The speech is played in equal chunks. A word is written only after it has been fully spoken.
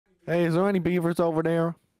Hey, is there any beavers over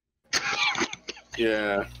there?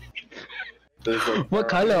 Yeah. What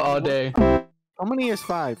color are they? How many is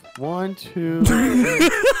 5? 1, 2, 3,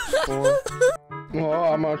 4. Oh,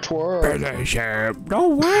 I'm a twerp. No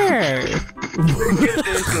way!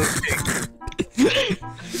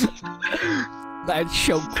 That's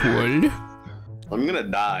so cool. I'm gonna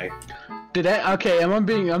die. Okay, I'm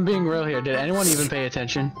being real here. Did anyone even pay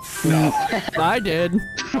attention? No. I did.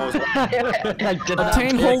 I did not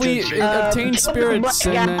Obtain pay holy, attention. obtain spirits,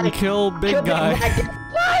 and then kill big guy.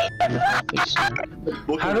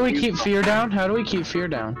 How do we keep fear down? How do we keep fear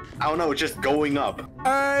down? I don't know, it's just going up.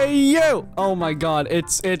 Hey, you! Oh my god,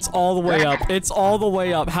 it's all the way up. It's all the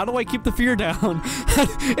way up. How do I keep the fear down?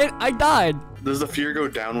 I died. Does the fear go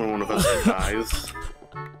down when one of us dies?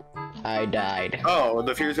 I died. Oh,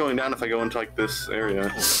 the fear's going down if I go into like this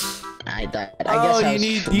area. I died. Oh, you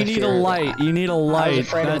need a light. You need a light.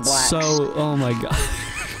 That's so. Oh my god.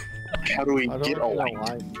 How do we get a light?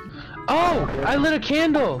 Oh, I lit a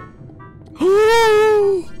candle.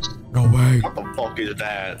 No way. What the fuck is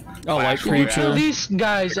that? Oh, light Kill creature. these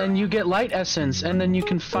guys and you get light essence, and then you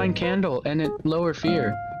can find candle and it lower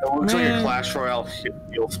fear. It looks like a Clash Royale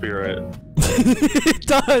heal spirit. It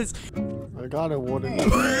does. I got a wooden.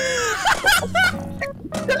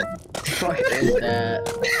 Fuck is that?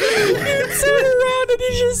 Turn around and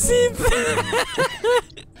you just see that.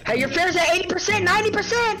 Hey, your fear's at 80%,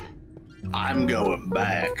 90%! I'm going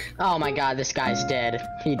back. Oh my god, this guy's dead.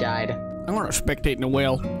 He died. I'm gonna spectate in a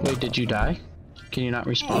whale. Wait, did you die? Can you not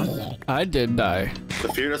respawn? I did die. The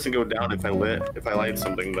fear doesn't go down if I light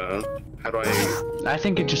something though. How do I? I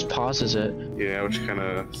think it just pauses it. Yeah, which kind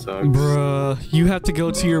of sucks. Bruh, you have to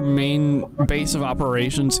go to your main base of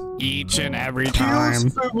operations each and every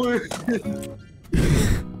time.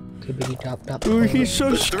 Ooh, he's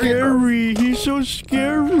so scary. He's so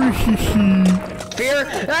scary. Fear!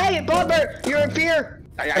 Hey, Bobber! You're in fear!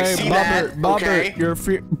 I see that. Okay. You're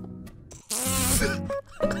fear.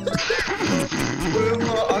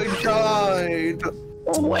 I died.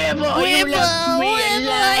 Wherever I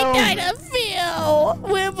died of fear!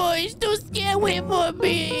 Wherever is too scared, wait for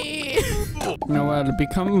me! No, to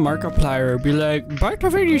become a Markiplier, be like, Bart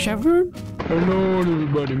 87. Hello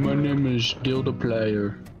everybody, my name is Dildo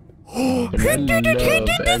Player. And I love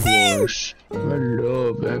Egg Wars. I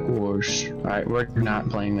love Egg Wars. Alright, we're not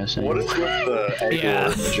playing this anymore. What is with the egg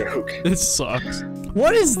wars joke? This sucks.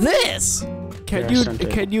 What is this? Can you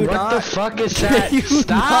what not? What the fuck is that?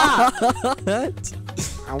 Stop! Not?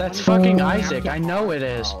 That's fucking Isaac. I know it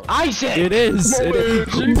is. Isaac! It is. It is.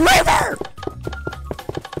 River!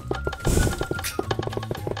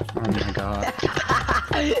 Oh my god.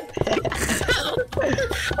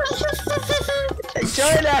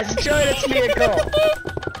 Join us, vehicle!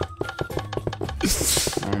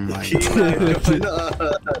 Oh my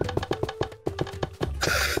god.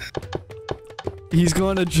 He's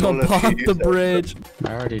going to jump off the bridge.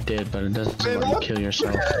 I already did, but it doesn't let you kill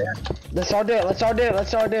yourself. Let's all do it, let's all do it,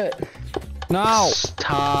 let's all do it. No.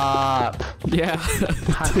 Stop. Yeah.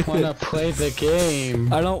 I wanna play the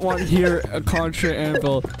game. I don't want to hear a Contra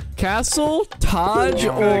Anvil. Castle, Taj,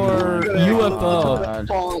 or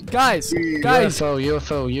UFO? Guys.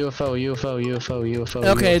 UFO.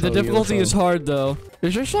 Okay, the difficulty is hard though.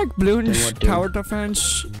 Is this like Bloons tower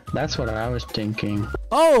defense? That's what I was thinking.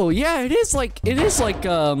 Oh yeah, it is like Where did Bloons.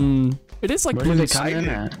 it come in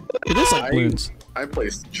at? It is like Bloons. I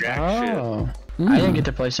placed jack Oh. I didn't get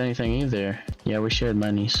to place anything either. Yeah, we shared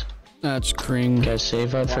monies. That's cream. Guys,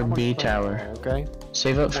 save up for B tower. Okay.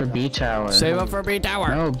 Save up for B tower. Save up for B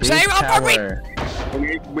tower. No, B Save tower. up for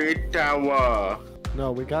B. B tower.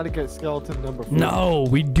 No, we gotta get skeleton number 4. No,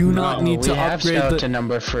 we do not need to we have upgrade skeleton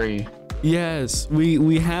number 3. Yes,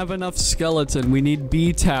 we have enough skeleton. We need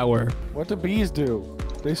B tower. What do bees do?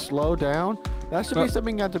 They slow down? That should be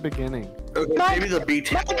something at the beginning. Okay, maybe the B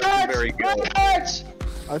tower is very good.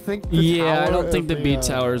 I think the Yeah, tower I don't think of the B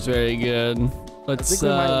tower is very good. I think we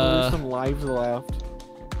might lose some lives left.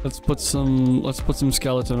 let's put some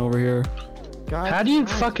skeleton over here. God, How do you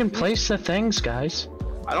fucking place the things, guys?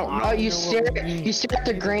 I don't know. Oh, you stare at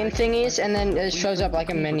the green thingies and then it shows up like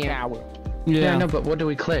a menu. Yeah, no, but what do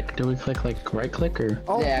we click? Do we click like right click or?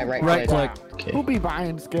 Oh, Yeah, Right click. Okay. Who be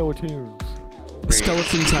buying skeletons?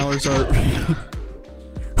 Skeleton towers are.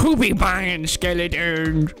 Who be buying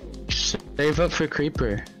skeletons? Save up for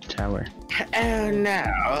creeper tower. Oh no.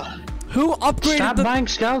 Who upgraded Stop the? buying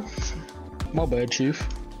skeletons. My bad, chief.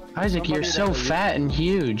 Isaac, you're so fat and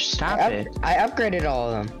huge. Stop it. I upgraded all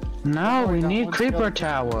of them. No, we need creeper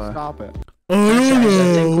tower. Stop it.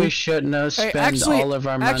 I think we shouldn't have spent actually- all of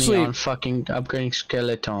our money on fucking upgrading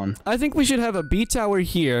skeleton. I think we should have a B tower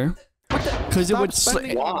here. What Because it would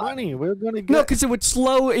spending money. We're gonna get. no, because it would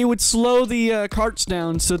slow the carts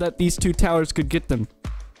down so that these two towers could get them.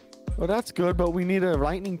 Well, that's good, but we need a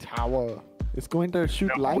lightning tower. It's going to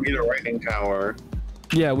shoot No, lightning. we need a lightning tower.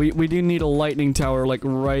 Yeah, we do need a lightning tower like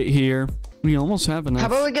right here. We almost have enough. How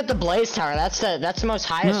about we get the blaze tower? That's the most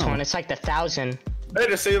highest No. one. It's like the 1,000. Hey,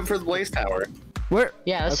 just save it for the blaze tower. Where?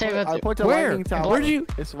 Yeah, let's save it. I put the Where? lightning tower. Where'd you?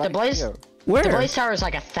 It's right The blaze. here. Where? The blaze tower is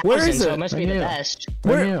like 1,000, Where is so it? it must be the best.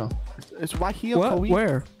 Where? Yeah. It's right here. What? Kobe.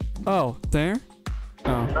 Where? Oh, there.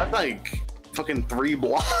 Oh. That's like fucking 3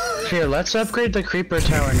 blocks. Here, let's upgrade the creeper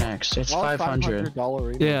tower next. It's All 500. $500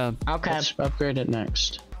 rating. Yeah. Okay. Let's upgrade it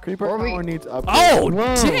next. Creeper Or we- tower needs upgrade. Oh,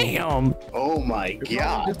 Whoa. damn! Oh my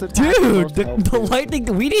god. Just attack Dude, most the helpful. lightning.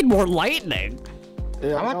 We need more lightning.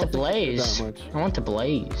 Yeah, I want the don't think we did blaze. that much. I want the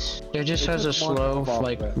blaze. It just It has a just wants slow, to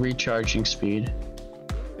like, evolve. recharging speed.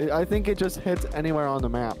 I think it just hits anywhere on the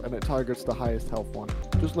map and it targets the highest health one.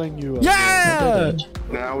 Just letting you. Yeah!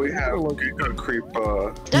 Now we have Giga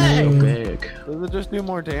Creeper. So Dang! big. Does it just do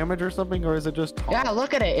more damage or something, or is it just? Yeah,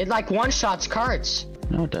 look at it. It like one-shots carts.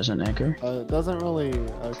 No, it doesn't, Edgar. It doesn't really.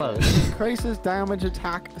 Close. Increases damage,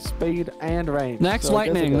 attack, speed, and range. Next So I guess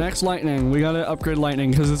it lightning. does- Next lightning. We gotta upgrade lightning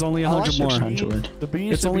because it's only I like 100 the more. 600. The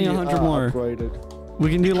bees It's should only be, 100 more. Upgraded. We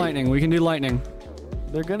can do lightning. We can do lightning.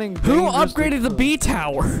 They're getting. Who dangerously upgraded the close. bee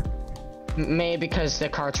tower? Maybe because the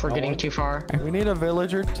carts were getting too far. We need a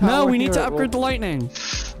villager tower. No, we need here. to upgrade the Well, lightning.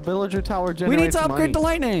 villager tower We generates need to upgrade the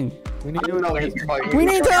money. lightning. We need to do No, it. he's like- We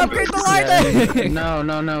need to upgrade the lightning.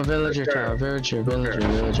 No, villager tower, villager.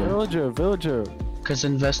 Villager. Because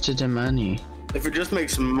invested in money. If it just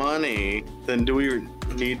makes money, then do we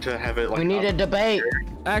need to have it like? We need a debate.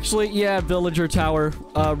 Actually, yeah, villager tower.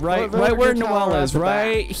 Right villager where tower Noelle at is. the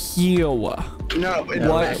Right here. No, it What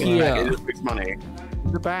doesn't. here? It just makes money.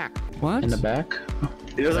 In the back. What? In the back?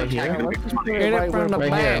 It doesn't Right here? attack, it Let's makes just money. put Get it right from where the the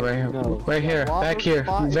Right here, back- right here. No. Right here, Water back here.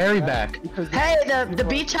 spot is Very back back. because Hey, the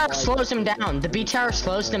bee tower slows them down. The bee tower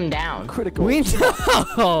slows them down. Critical. We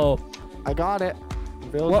know. I got it.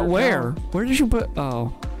 Villager What? Where? tower. Where did you put?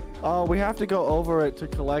 Oh. Oh, we have to go over it to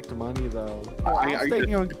collect money, though. I'll are stay you-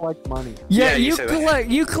 here and collect money. Yeah, Yeah, you you say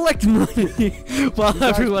that. collect money while guys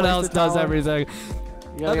everyone place else the does tower? everything.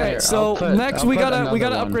 Yeah, Okay, yeah. so next I'll we put gotta another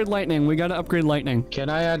one. upgrade lightning. We gotta upgrade lightning. Can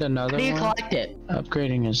I add another How do you one? collect it?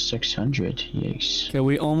 Upgrading is 600. Yes. Okay,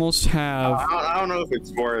 we almost have. I don't know if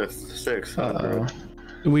it's worth 600.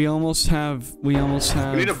 Uh-oh. We almost have. We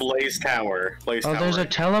need a blaze tower. Blaze Oh, tower. there's a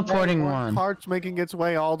teleporting one. Cart's making its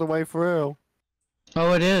way all the way through.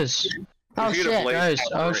 Oh, it is. Oh We need a shit. blaze Guys,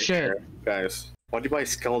 tower oh, right shit. here, guys. Why'd you buy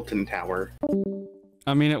skeleton tower?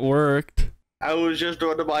 I mean, it worked. I was just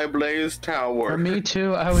going to buy blaze tower. For me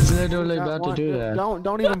too. I was literally That about to one- do that.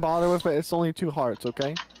 Don't even bother with it. It's only 2 hearts,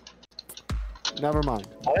 okay? Never mind.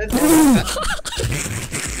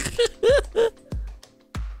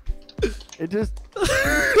 It just.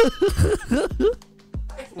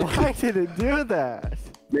 Why did it do that?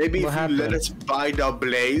 Maybe What if you let happened? us buy the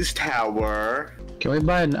blaze tower. Can we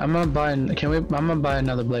buy? I'm gonna buy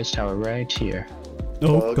another blaze tower right here.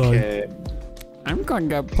 Okay. I'm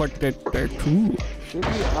gonna put it there too. Should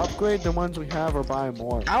we upgrade the ones we have or buy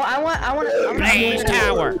more? I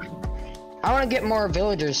want to get more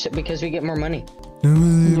villagers because we get more money.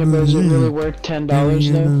 Yeah, but is it really worth $10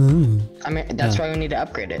 though? I mean, that's why we need to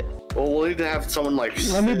upgrade it. Well, we'll need to have someone like.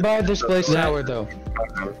 Let me buy this blaze tower though.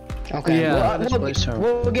 Okay. Yeah. This Blaze Tower.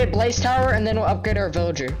 We'll get Blaze Tower and then we'll upgrade our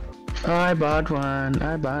villager. I bought one.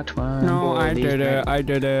 I bought one. No, Boy, I these did it. I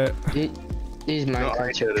did it. These No, I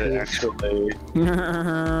minecarts are did it cool. actually.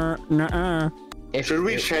 Nuh-uh. Should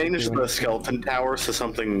we change the skeleton towers to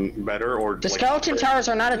something better or? The skeleton towers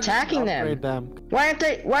are not attacking Upgrade them. them. Why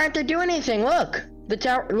aren't they doing anything? Look, the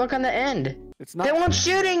tower. Look on the end. It's not. They weren't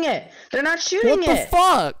shooting it. They're not shooting What the it.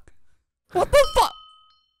 fuck? What the fuck?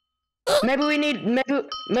 Maybe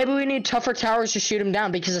we need tougher towers to shoot them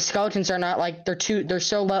down because the skeletons are not like they're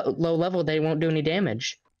so low level they won't do any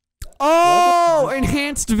damage. Oh,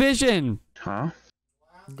 enhanced vision. Huh?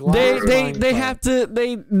 They have to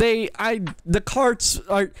the carts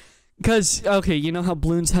are because okay, you know how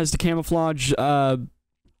balloons has the camouflage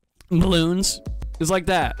balloons. It's like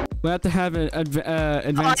that. We have to have an advanced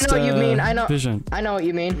I know what you mean. I know. vision. I know what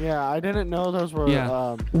you mean. Yeah, I didn't know those were.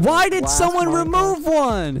 Yeah. Why did glass someone minecart. remove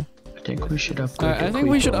one? I think we should upgrade. the I think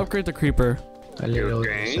we should creeper. upgrade the creeper. I literally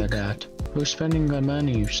Okay. said that. Who's spending my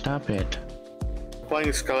money? Stop it.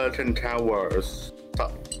 Buying skeleton towers.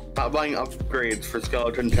 Stop buying upgrades for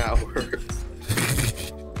skeleton towers.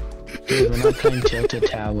 Dude, we're not playing Tilted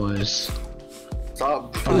Towers.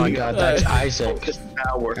 Stop. Oh my god, that's Isaac.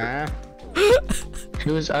 Tower. He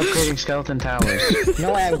was upgrading skeleton towers.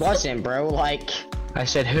 No, I wasn't, bro. Like, I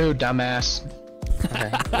said who, dumbass?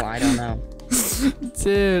 Okay, well, I don't know.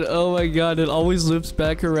 Dude, oh my god, it always loops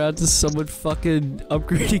back around to someone fucking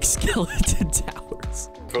upgrading skeleton towers.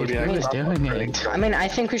 Cody, Who is stop doing upgrading. it? I mean, I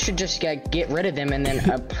think we should just get rid of them and then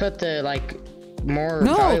put the like more.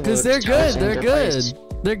 No, valuable because they're towers good. in They're their good. place.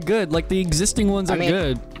 They're good. Like the existing ones are I mean,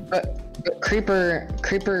 good. But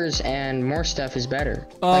creepers and more stuff is better.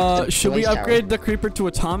 Like the Should we blaze upgrade tower. the creeper to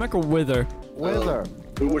atomic or wither? Wither.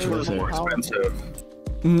 Which one's more How- expensive?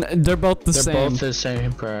 They're both the They're same. both the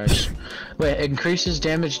same price. Wait, increases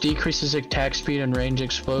damage, decreases attack speed, and range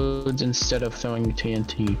explodes instead of throwing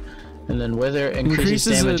TNT. And then wither increases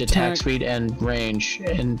Increases damage, attack attack- speed, and range,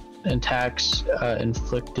 and attacks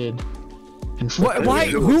inflicted. Why?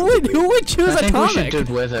 Who would choose I think we atomic? should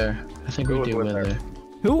do wither. I think we Go do with wither.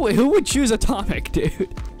 Who would choose atomic,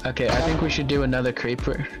 dude? Okay, I think we should do another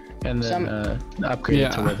creeper, and then upgrade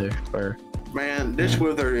it to Yeah. wither. Or Man, this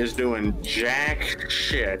wither is doing jack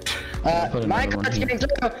shit. put My another one cart's here. getting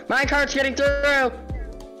through. My cart's getting through.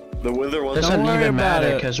 The wither was Doesn't worry even about matter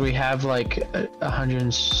it. because we have like 100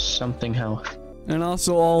 and something health. And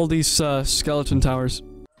also all these skeleton towers.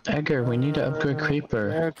 Edgar, we need to upgrade creeper.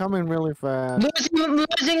 They're coming really fast.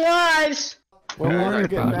 Losing lives. We're Yeah,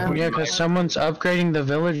 getting down. Yeah, because someone's upgrading the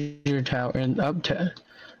villager tower and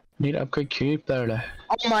need to upgrade creeper.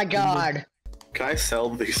 Oh my god. Can I sell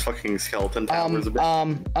these fucking skeleton towers a bit?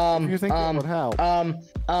 If you think it would help.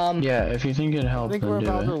 Yeah, if you think it'd I help, think then we're do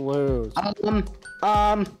about to it. lose.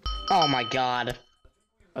 Oh my god.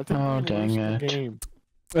 I think Oh, we dang lose the it. game.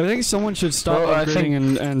 I think someone should stop Well, I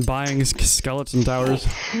upgrading and buying skeleton towers.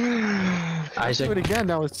 Isaac, Do it again.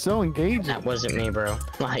 That was so engaging. That wasn't me, bro.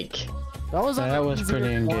 Like, That was, That was easier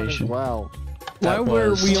pretty one as engaging. Well, Why that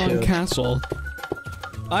were was we too. on castle?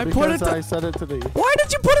 I put it because I to. said it to the Why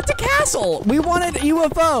did you put it to castle? We wanted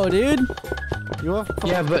UFO, dude. UFO.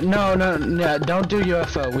 Yeah, but no, don't do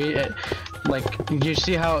UFO. Like, you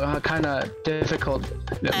see how kind of difficult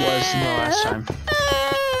it was the last time.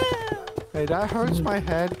 Hey, that hurts my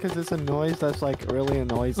head because it's a noise that's like really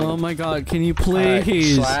annoying. Oh my god, can you Alright,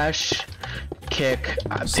 please? slash kick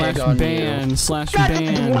Slash pig on ban, slash not the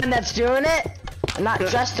ban. one that's doing it. Not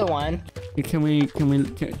just the one. Can we,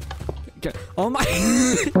 oh my.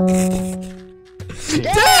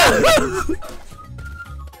 you.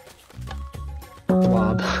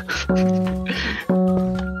 Blob.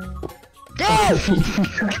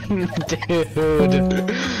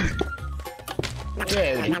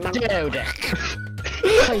 Dude.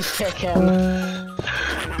 Please pick him.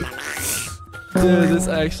 Dude, this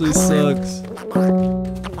actually sucks.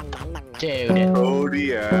 Dude.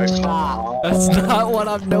 Kodiak. Stop. That's not what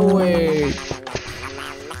I'm doing.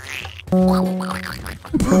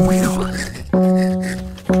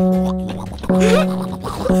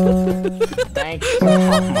 Thank you.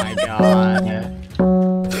 Oh my god.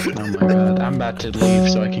 Oh my god, I'm about to leave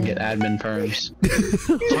so I can get admin perms.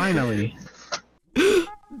 Finally.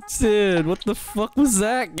 Dude, what the fuck was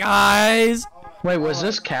that, guys? Wait, was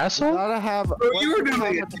this castle? Gotta have. You were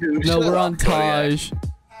doing it too. No, Shut we're up, on Kodiak. Taj.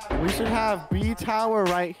 We should have B tower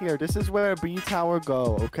right here. This is where B tower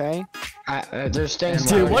go. Okay. There's things.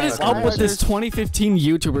 Dude, like what that. is up with this 2015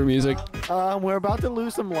 YouTuber music? We're about to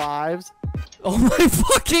lose some lives. Oh my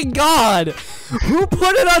fucking god! Who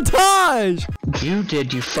put it on Taj? You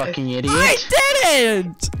did, you fucking idiot. I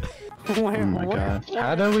didn't! Oh my god.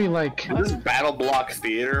 How do we like... Is this Battle Block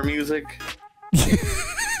Theater music?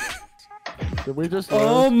 Did we just?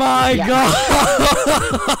 Oh lose? my god!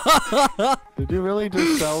 Did you really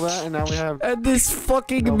just sell that and now we have? And this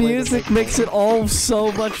fucking No way to music make makes it all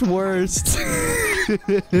so much worse.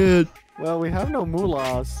 Well, we have no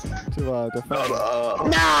mullahs to defend.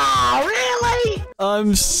 No, really?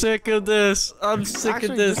 I'm sick of this. I'm sick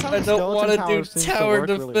Actually, of this. this I house don't want to skeleton do tower seems to tower work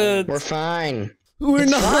really well. defense. We're fine. We're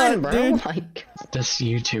It's not, fine, bro. dude. Like, This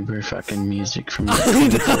YouTuber fucking music from...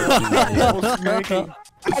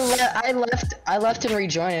 I left and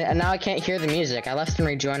rejoined it, and now I can't hear the music. I left and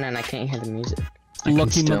rejoined it, and I can't hear the music. I can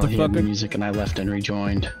Lucky still hear the motherfucker. music and I left and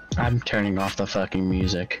rejoined. I'm turning off the fucking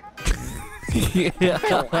music. Yeah.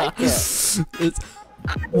 It's,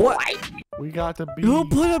 what? We got the bees. Who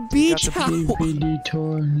put a beach Got the house? BD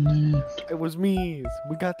tournament. It was me's.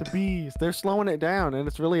 We got the bees. They're slowing it down, and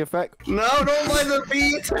it's really effective. No, don't buy the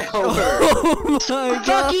B tower. Oh my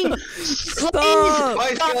god! Fucking Stop! My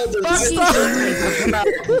skeleton.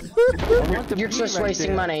 You're just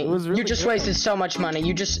wasting money. You just wasted so much money.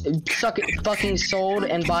 You just fucking sold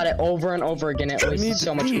and bought it over and over again. It wasted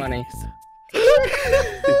so much money.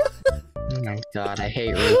 Oh my god, I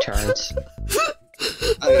hate returns.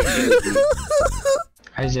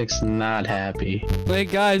 Isaac's not happy. Hey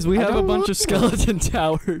guys, we have a bunch of skeleton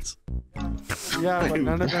towers. Yeah, but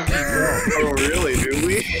none of them can build. Oh, really? Do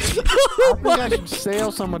we? I think I should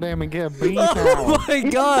sail some of them and get a bean Oh tower. my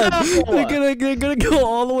god! They're gonna go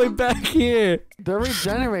all the way back here. They're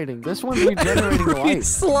regenerating. This one's regenerating Every life.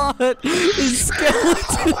 slot is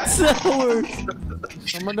skeleton tower.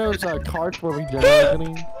 Some of those carts were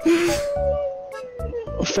regenerating.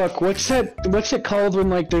 Fuck, what's it called when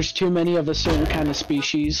like there's too many of a certain kind of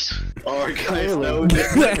species? Oh, guys, no.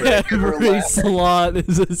 Every slot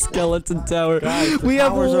is a skeleton tower. Guys, the We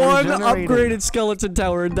have towers are one regenerating. upgraded skeleton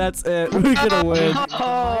tower, and that's it. We're gonna win.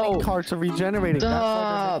 Mining carts are regenerating. That's why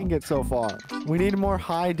Stop. they're making it so far. We need more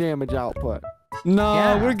high damage output. No,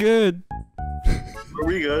 Yeah. we're good. Are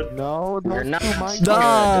we good? No, We're those not. two mine Nah,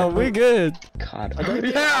 carts. we good. God,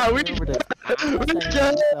 Yeah, we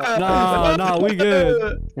Nah, we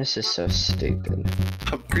good. this is so stupid.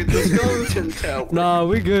 Upgrade the skeleton tower. Nah,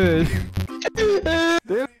 we good.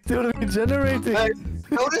 They're still regenerating. Guys,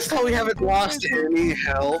 notice how we haven't lost any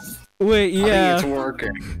health? Wait, I think yeah. it's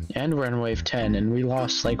working. And we're in wave 10, and we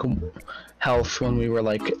lost like health when we were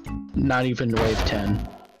like not even wave 10.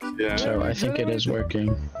 Yeah. So I think it is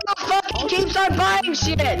working. Fuck, he keeps on buying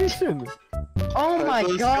shit! Listen, Oh my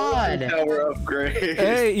The god! skeleton tower upgrade.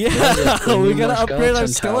 Hey, yeah, we we need gotta more upgrade our skeleton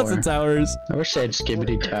skeleton towers. I wish they had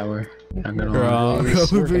skibidi tower. Not gonna Bro, lie. We're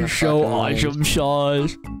that would be gonna so fucking win. awesome,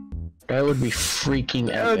 Shaw's. That would be freaking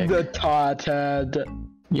epic. tot head.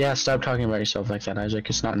 Yeah, stop talking about yourself like that, Isaac.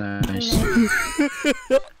 It's not nice.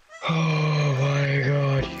 Oh my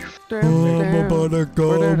god.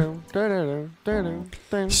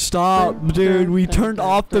 Stop, dude. We turned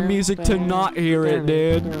off the music to not hear it,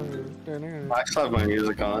 dude. I still have my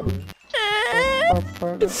music on.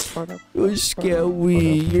 You're scary.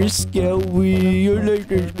 You're scary. You're like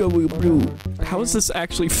the scary blue. How is this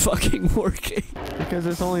actually fucking working? Because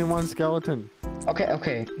it's only one skeleton.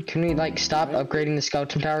 Okay. Can we like stop upgrading the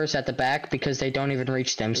skeleton towers at the back because they don't even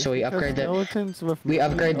reach them? So we upgrade the Skeletons with we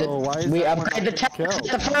upgrade the Oh, why is we that one upgrade the not towers killed?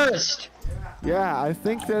 at the first. Yeah, I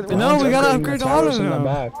think that No, we gotta upgrade all of in the them.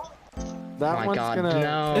 back. that Oh my one's god,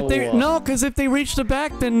 gonna. If they because if they reach the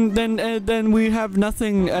back, then we have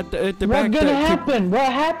nothing at the What's back. gonna that could- happen?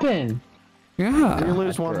 What happened? You Yeah.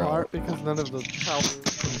 lose one Bro. heart because none of the towers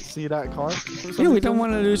can see that card. for some Yeah, we reason. don't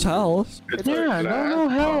want to lose health. It's Yeah, like that. no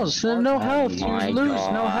health. No health. You My lose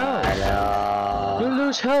no health. god. You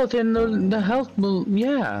lose health and the health will,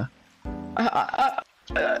 yeah.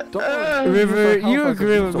 Don't worry, River, use the you health as a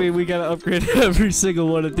agree with me? resource. We gotta upgrade every single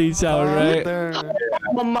one of these towers, right? There.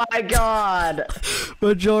 Oh my god.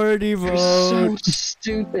 Majority You're so vote.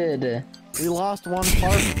 stupid. We lost one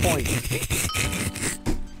heart point.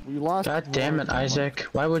 We lost. God damn it, one point. Isaac.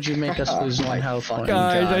 Why would you make us lose one health point?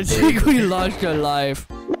 Guys, I think we lost your life.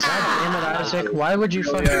 God damn it, Isaac. Why would you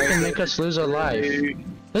fucking make us lose a life?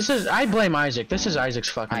 I blame Isaac. This is Isaac's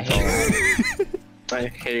fucking I fault. hate I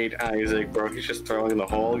hate Isaac, bro. He's just throwing the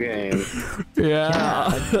whole game. Yeah.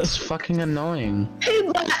 It's fucking annoying. He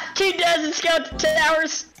bought 2,000 skeleton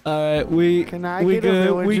towers. Alright, we Can I we get a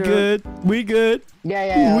good. We villager? good. We good.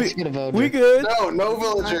 Yeah, We- let's get a vote. We good. No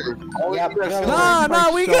villager. All Yep. we need are Nah,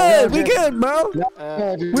 villagers. we good. We good, bro.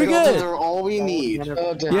 We We Villagers good. are all we need.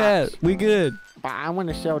 Yeah, we good. But I want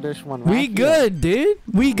to sell this one. We right here. good, dude.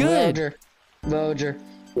 We good. Voger.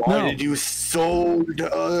 Why No. did you sold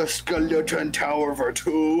a skeleton tower for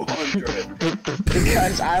 200?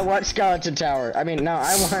 Because I want skeleton tower. I mean, no,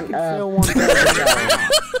 I want Sell one villager tower.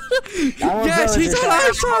 I want Yes, he's villager on tower.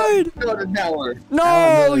 our side. Skeleton tower. No,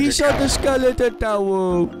 he villager shot the tower. skeleton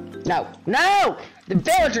tower. No, the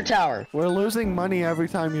villager tower. We're losing money every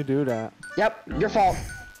time you do that. Yep, your fault.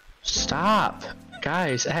 Stop.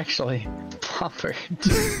 Guys, actually. Popper.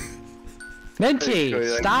 Menti,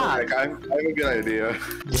 stop. I have a good idea.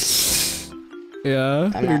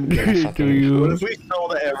 Yeah. I'm not gonna Do fucking- What you? if we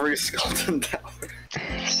sold every skeleton tower?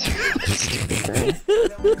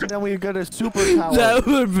 Then we get a super tower. That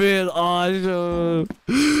would be awesome.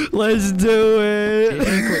 Let's do Do you it.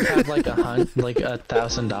 think we'd have like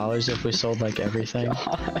 $1,000 if we sold like everything?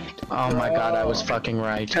 Oh my god, I was fucking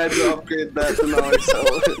right. Had to upgrade that to now I sell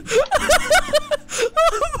it.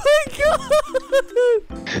 Oh my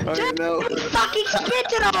god. I know. Fucking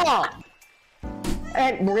spent it all.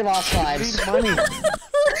 And we lost lives. Need money.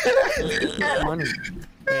 Need money.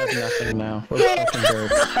 We have nothing now. We're fucking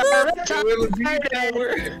broke.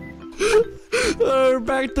 We're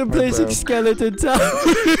back to basic broke. skeleton tower.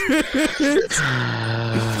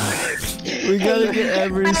 We gotta get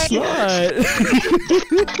every slot.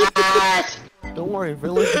 Don't worry,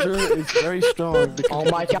 villager is very strong. because Oh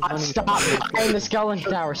my it's god, money. stop buying the skeleton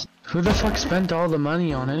towers. Who the fuck spent all the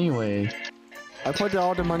money on anyway? I put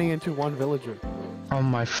all the money into one villager. Oh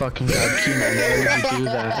my fucking god, Keenan, why would you do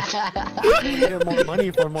that? Get more money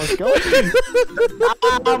for more skeletons.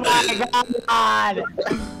 Oh my god!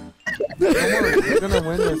 Don't worry, we're gonna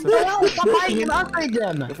win this. Why you upgrade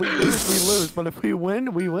them? If we lose, we lose. But if we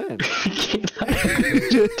win, we win.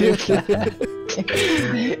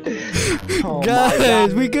 Oh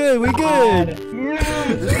Guys, we good, we good.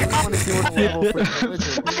 I wanna see what level for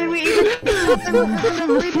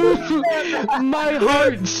villager. My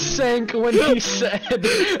heart sank when he said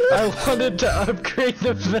I wanted to upgrade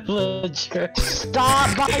the villager.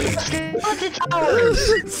 Stop buying skeleton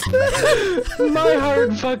towers! My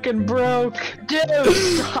heart fucking broke. Dude,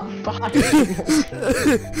 stop buying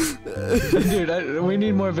Dude, we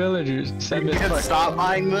need more villagers. Send it. Stop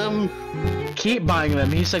buying them. Keep buying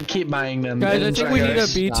them. He said keep buying them. Guys, I think we need a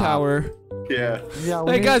B tower. Yeah. Yeah,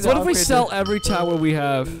 we Hey need guys, to what if we upgrade sell this. every tower we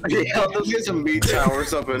have? Yeah, let's get some meat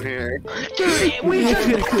towers up in here. Dude, we just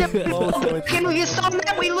Close to it. can we sell them?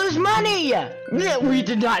 We lose money! Yeah, we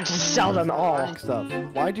did not just sell them all. Buying stuff.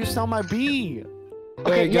 Why'd you sell my bee?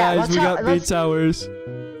 Hey yeah, guys, we got B let's- towers.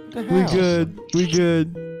 What the We hell? good, we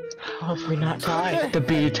good. How have we not died? The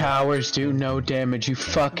B towers do no damage, you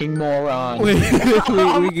fucking moron. we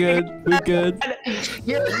good, we good.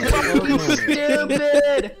 You're fucking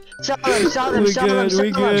stupid! Sell them, sell them, We sell them, good, sell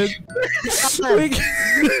we them. good. Sell them. We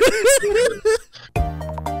good.